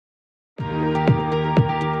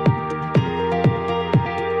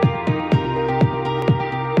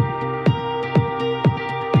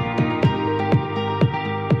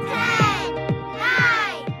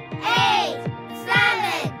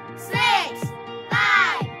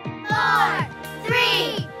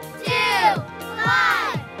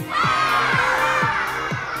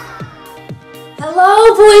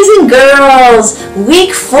Hello, boys and girls.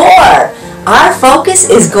 Week 4. Our focus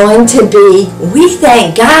is going to be, we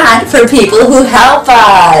thank God for people who help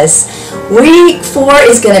us. Week 4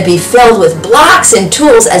 is going to be filled with blocks and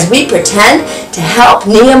tools as we pretend to help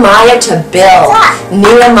Nehemiah to build.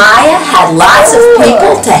 Nehemiah had lots of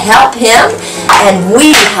people to help him, and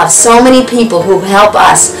we have so many people who help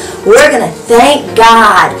us. We're going to thank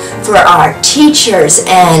God for our teachers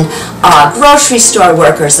and grocery store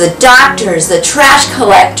workers, the doctors, the trash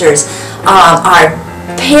collectors, our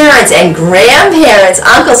parents and grandparents,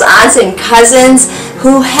 uncles, aunts, and cousins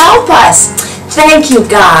who help us. Thank you,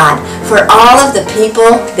 God, for all of the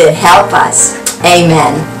people that help us.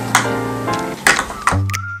 Amen.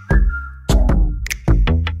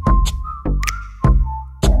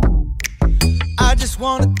 I just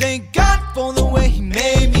want to thank God for the way He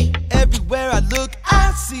made me. Everywhere I look,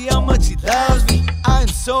 I see how much He loves me. I am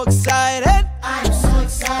so excited. I am so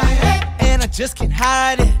excited. And I just can't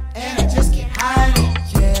hide it. And I just can't hide it.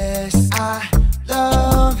 Yes, I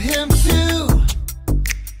love Him too.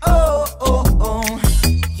 Oh, oh, oh.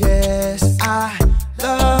 Yes, I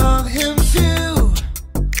love Him too.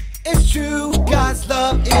 It's true, God's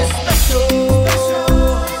love is special.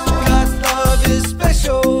 God's love is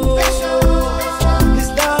special. His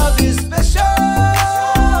love is special.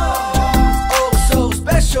 Oh, so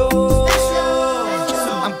special.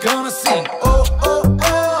 I'm gonna sing. Oh, oh,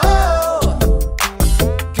 oh, oh.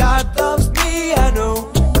 God loves me, I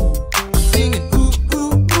know. Singing ooh,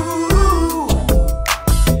 ooh, ooh.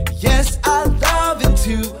 Yes, I love Him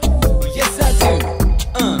too. Oh, yes, I do.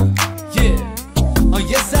 Yeah. Oh,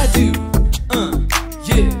 yes, I do.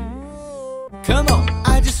 Yeah. Come on.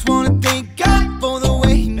 I just wanna thank God for the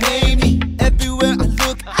way He made me. Everywhere I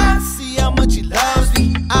look, I see how much He loves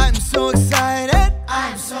me. I'm so excited.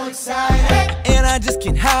 I'm so excited. And I just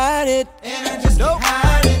can't hide it. And I just can't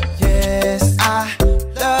hide it. Yes, I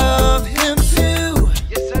love Him too.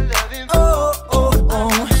 Yes, I love Him. Oh, oh,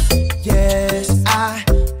 oh. Yes, I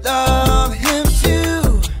love Him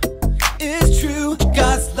too. It's true,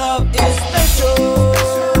 God's love is special.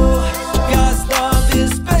 God's love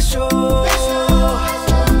is special.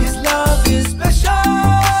 His love is special.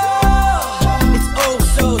 It's oh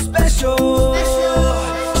so special.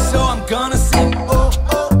 So I'm gonna sing. Oh,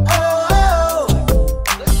 oh, oh, oh.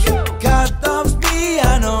 God loves me,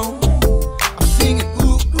 I know. I'm singing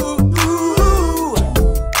ooh, ooh, ooh.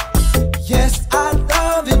 Yes, I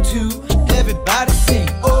love Him too. Everybody sing.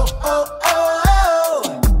 Oh, oh, oh, oh.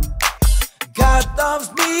 God loves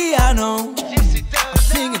me, I know. I'm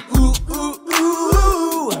singing ooh, ooh,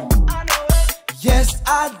 ooh. Yes,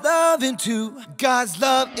 I love Him too. God's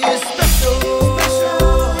love is special.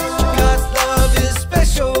 God's love is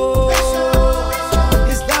special.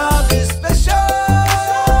 His love is special.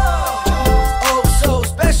 Oh, so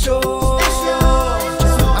special. So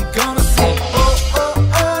I'm gonna sing. Oh, oh,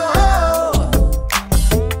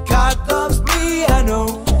 oh. God loves me, I know.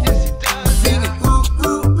 I'm singing ooh,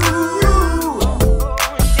 ooh, ooh.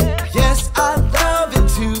 Yes, I love Him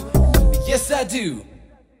too. Yes, I do.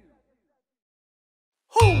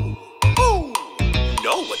 You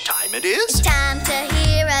know what time it is? It's time to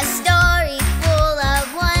hear a story full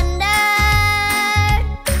of wonder.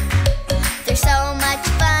 There's so much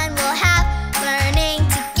fun we'll have learning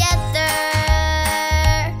together.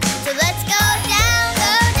 So let's go down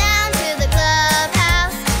to the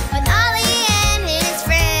clubhouse with Ollie and his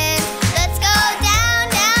friends. Let's go down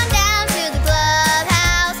to the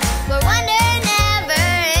clubhouse where wonder never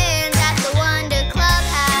ends at the Wonder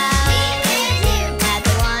Clubhouse. Me and you at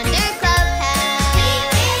the Wonder Clubhouse. Me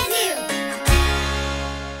and you.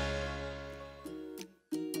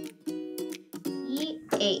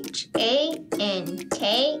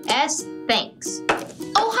 EHANKS, thanks.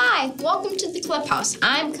 Oh, hi, welcome to the clubhouse.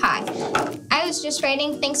 I'm Kai. I was just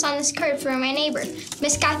writing thanks on this card for my neighbor,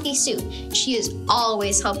 Miss Kathy Sue. She is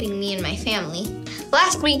always helping me and my family.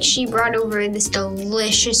 Last week, she brought over this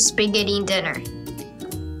delicious spaghetti dinner.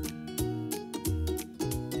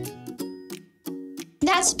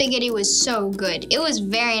 That spaghetti was so good. It was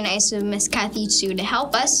very nice of Miss Kathy Sue to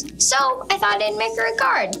help us, so I thought I'd make her a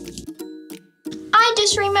card. I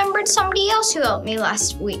just remembered somebody else who helped me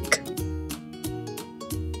last week.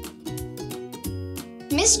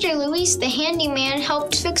 Mr. Luis, the handyman,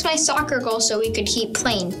 helped fix my soccer goal so we could keep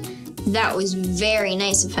playing. That was very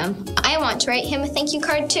nice of him. I want to write him a thank you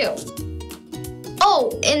card too.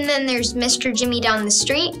 Oh, and then there's Mr. Jimmy down the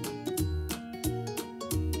street.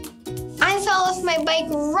 I fell off my bike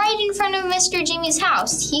right in front of Mr. Jimmy's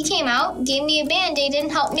house. He came out, gave me a Band-Aid,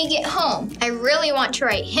 and helped me get home. I really want to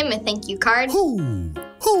write him a thank you card. Who?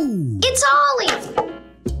 It's Ollie!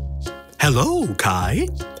 Hello, Kai.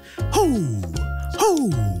 Ho, Oh,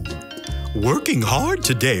 working hard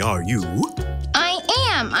today, are you? I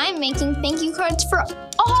am. I'm making thank you cards for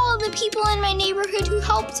all the people in my neighborhood who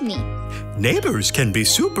helped me. Neighbors can be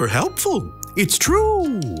super helpful. It's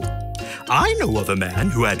true. I know of a man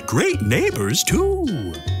who had great neighbors,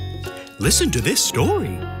 too. Listen to this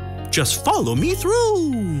story. Just follow me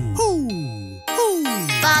through. Hoo, hoo.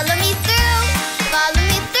 Follow me through, follow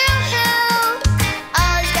me through, who?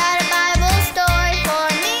 Always got a Bible story for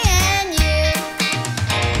me and you.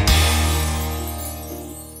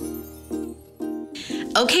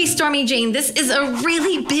 Okay, Stormy Jane, this is a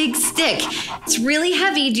really big stick. It's really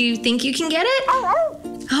heavy. Do you think you can get it?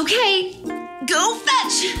 Okay, go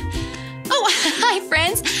fetch. Oh, hi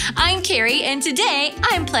friends. I'm Carrie, and today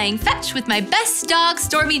I'm playing fetch with my best dog,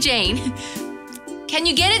 Stormy Jane. Can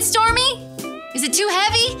you get it, Stormy? Is it too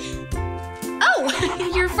heavy? Oh,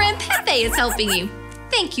 your friend Pepe is helping you.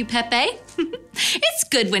 Thank you, Pepe. It's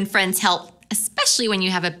good when friends help, especially when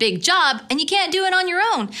you have a big job and you can't do it on your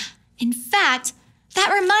own. In fact,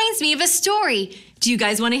 that reminds me of a story. Do you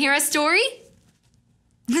guys want to hear a story?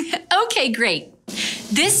 Okay, great.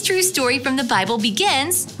 This true story from the Bible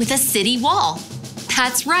begins with a city wall.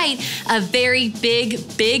 That's right, a very big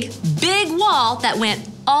wall that went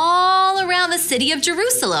all around the city of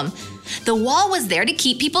Jerusalem. The wall was there to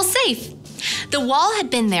keep people safe. The wall had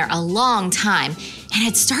been there a long time and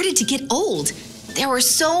had started to get old. There were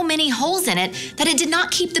so many holes in it that it did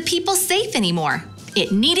not keep the people safe anymore.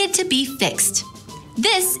 It needed to be fixed.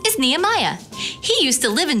 This is Nehemiah. He used to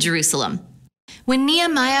live in Jerusalem. When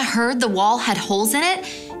Nehemiah heard the wall had holes in it,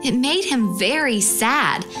 it made him very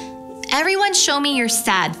sad. Everyone show me your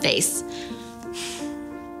sad face.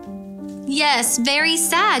 Yes, very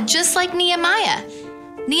sad, just like Nehemiah.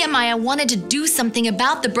 Nehemiah wanted to do something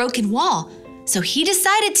about the broken wall, so he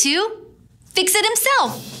decided to fix it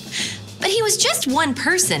himself. But he was just one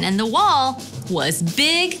person, and the wall was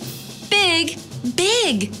big.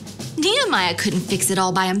 Nehemiah couldn't fix it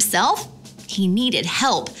all by himself. He needed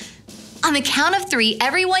help. On the count of 3,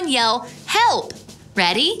 everyone yell, help.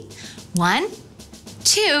 Ready? 1,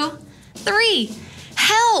 2, 3.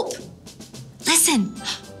 Help! Listen,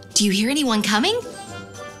 do you hear anyone coming?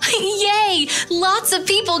 Yay! Lots of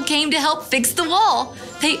people came to help fix the wall.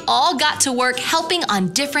 They all got to work helping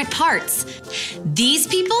on different parts. These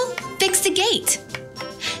people fixed a gate.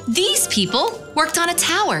 These people worked on a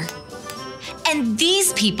tower. And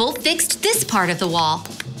these people fixed this part of the wall.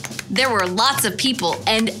 There were lots of people,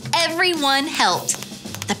 and everyone helped.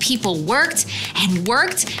 The people worked and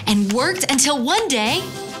worked and worked until one day,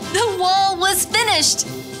 the wall was finished.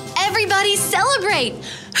 Everybody celebrate!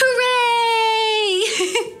 Hooray!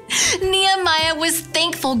 Nehemiah was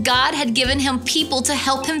thankful God had given him people to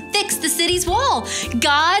help him fix the city's wall.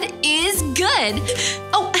 God is good.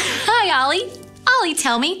 Oh, hi, Ollie. Ollie,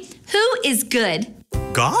 tell me, who is good?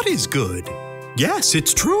 God is good. Yes,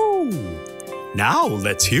 it's true. Now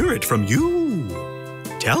let's hear it from you.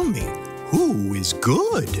 Tell me, who is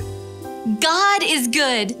good? God is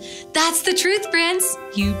good. That's the truth, friends.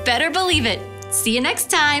 You better believe it. See you next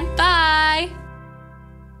time. Bye.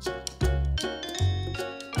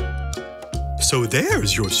 So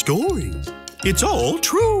there's your story. It's all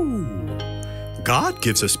true. God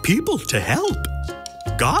gives us people to help.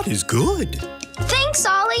 God is good. Thanks,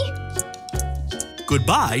 Ollie.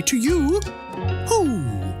 Goodbye to you. Hoo,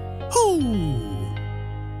 hoo.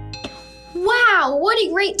 Wow, what a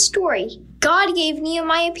great story. God gave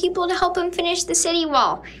Nehemiah people to help him finish the city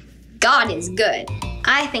wall. God is good.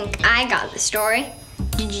 I think I got the story.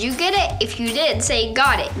 Did you get it? If you did, say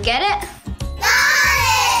got it. Get it?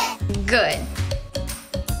 Got it! Good.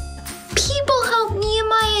 People helped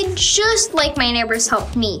Nehemiah just like my neighbors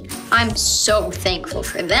helped me. I'm so thankful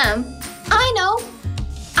for them. I know.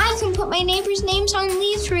 I can put my neighbors' names on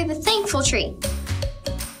leaves for the thankful tree.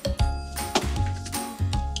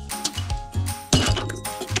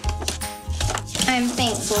 I'm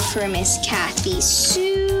thankful for Miss Kathy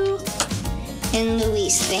Sue and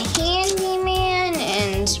Luis the handyman,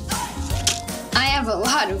 and I have a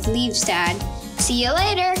lot of leaves, Dad. See you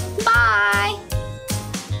later. Bye.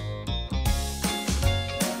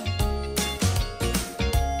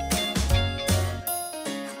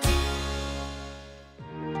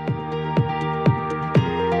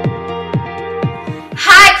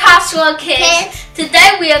 Hi, Crossroads Kids.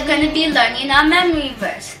 Today we are going to be learning our memory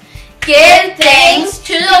verse. Give thanks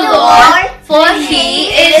to the Lord, for He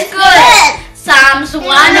is good. Psalms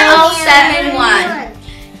 107:1.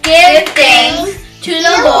 Give thanks to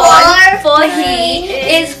the Lord, for He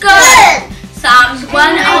is good. Psalms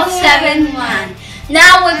 107:1.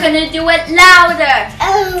 Now we're going to do it louder.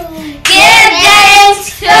 Give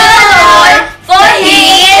thanks to the Lord, for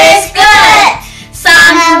He is good.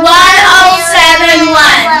 Psalms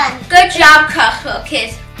 1071. Good job, Crossroads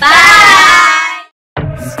Kids. Bye.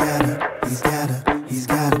 He's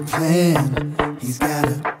got a plan. He's got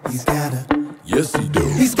a, yes he do.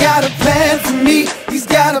 He's got a plan for me. He's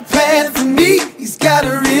got a plan for me. He's got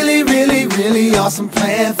a really, really, really awesome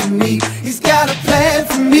plan for me. He's got a plan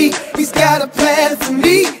for me. He's got a plan for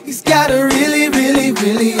me. He's got a really, really,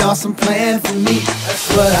 really awesome plan for me. That's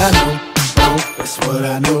what I know. Oh, that's what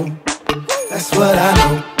I know. That's what I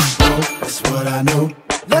know. Oh, that's what I know.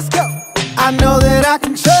 Let's go. I know that I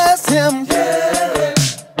can trust him. Yeah.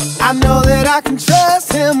 I know that I can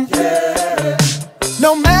trust him. Yeah.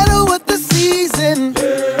 No matter what the season,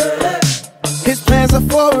 yeah. His plans are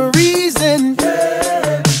for a reason.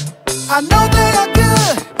 Yeah. I know they are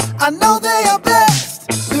good. I know they are best.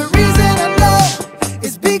 The reason I know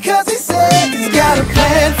is because he said he's got a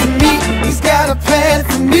plan for me. He's got a plan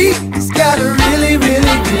for me. He's got a really,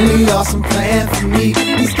 really, really awesome plan for me.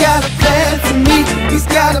 He's got a plan for me. He's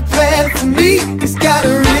got a plan for me. He's got a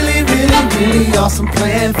really, really, really awesome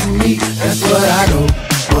plan for me. That's what I know.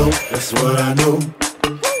 Oh, that's what I know.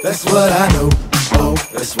 That's what I know. Oh,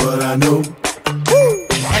 that's what I know.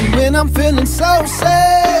 And when I'm feeling so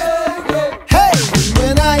sad, hey,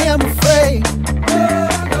 when I am afraid,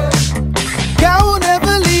 God will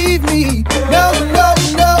never leave me. No, no,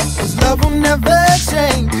 no, His love will never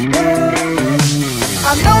change.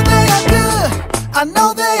 I know they are good. I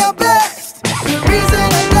know they are best. The reason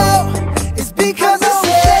I know is because I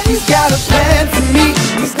said he's got a plan for me.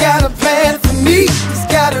 He's got a plan for me. He's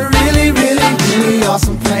got a really, really, really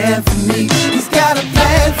awesome plan for me. He's got a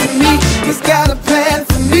plan for me. He's got a plan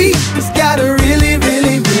for me. He's got a really,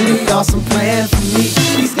 really, really awesome plan for me.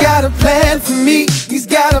 He's got a plan for me. He's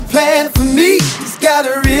got a plan for me. He's got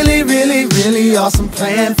a really, really, really awesome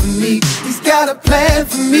plan for me. He's got a plan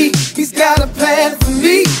for me. He's got a plan for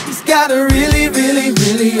me. He's got a really, really,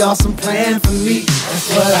 really awesome plan for me. That's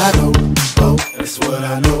what I know. Oh, that's what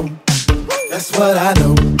I know. That's what I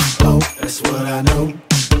know. Oh, that's what I know.